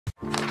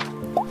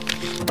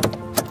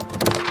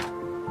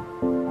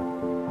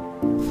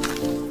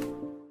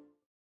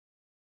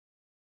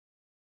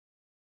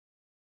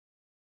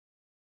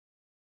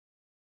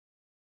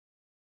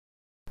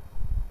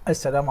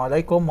السلام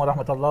عليكم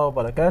ورحمة الله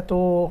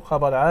وبركاته.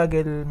 خبر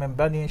عاجل من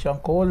بني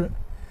شنقول: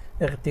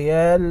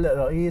 اغتيال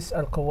رئيس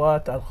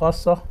القوات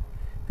الخاصة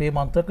في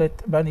منطقة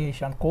بني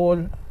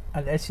شنقول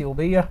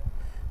الأثيوبية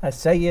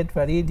السيد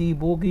فريدي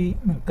بوجي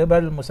من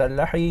قبل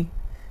مسلحي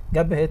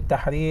جبهة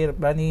تحرير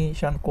بني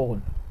شنقول.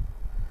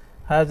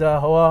 هذا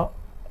هو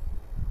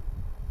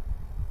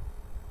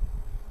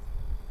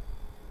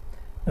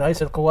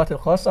رئيس القوات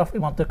الخاصة في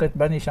منطقة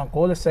بني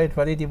شنقول السيد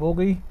فريدي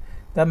بوجي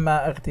تم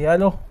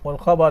اغتياله،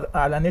 والخبر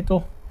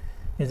أعلنته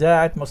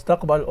إذاعة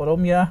مستقبل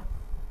أوروميا.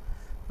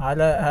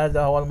 على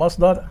هذا هو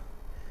المصدر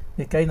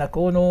لكي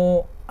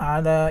نكون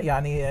على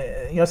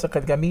يثق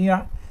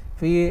الجميع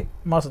في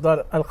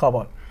مصدر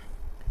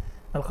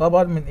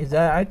الخبر من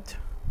إذاعة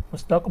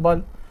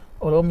مستقبل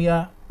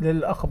أوروميا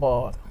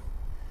للأخبار.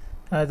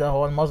 هذا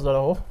هو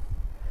المصدر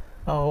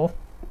أهو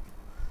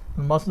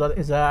المصدر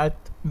إذاعة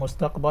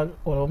مستقبل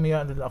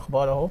أوروميا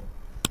للأخبار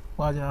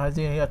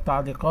وهذه هي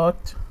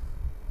التعليقات.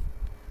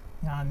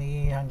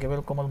 هنجيب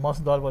لكم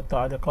المصدر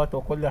والتعليقات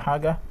وكل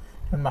حاجة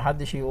عشان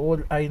محدش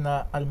يقول أين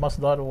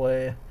المصدر.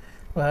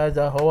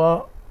 وهذا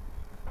هو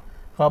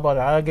خبر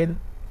عاجل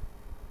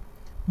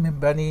من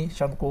بني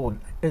شنقول.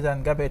 إذا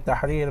جبهة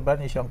تحرير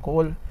بني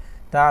شنقول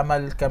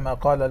تعمل كما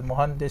قال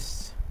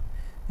المهندس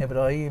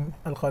إبراهيم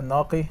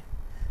الخناقي.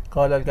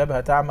 قال: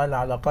 الجبهة تعمل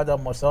على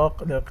قدم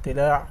وساق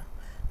لاقتلاع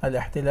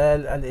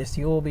الاحتلال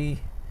الإثيوبي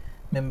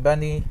من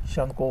بني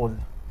شنقول.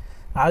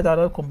 عاد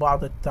لكم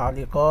بعض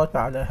التعليقات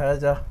على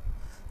هذا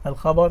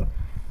الخبر.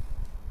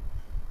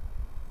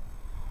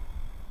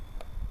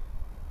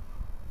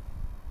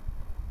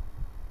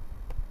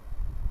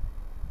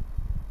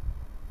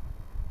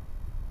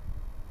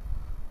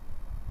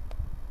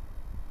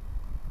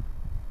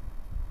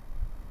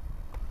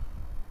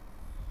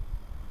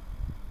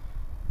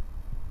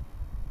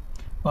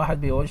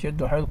 واحد بيقول: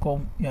 شدوا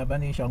حيلكم يا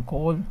بني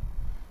شنقول.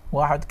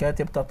 واحد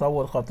كاتب: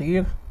 تطور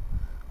خطير.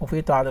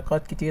 وفي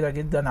تعليقات كتيرة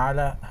جدا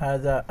على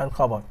هذا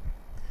الخبر.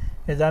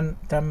 إذا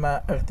تم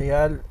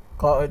اغتيال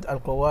قائد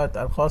القوات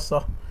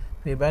الخاصة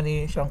في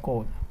بني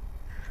شنقول.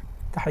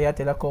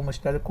 تحياتي لكم.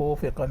 اشتركوا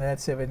في قناة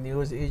 7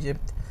 نيوز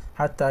ايجيبت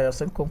حتى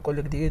يصلكم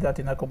كل جديد.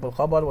 أتيناكم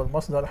بالخبر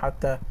والمصدر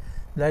حتى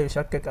لا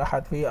يشكك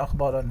أحد في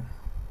أخبارنا.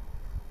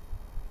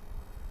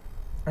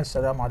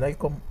 السلام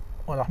عليكم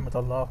ورحمة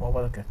الله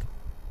وبركاته.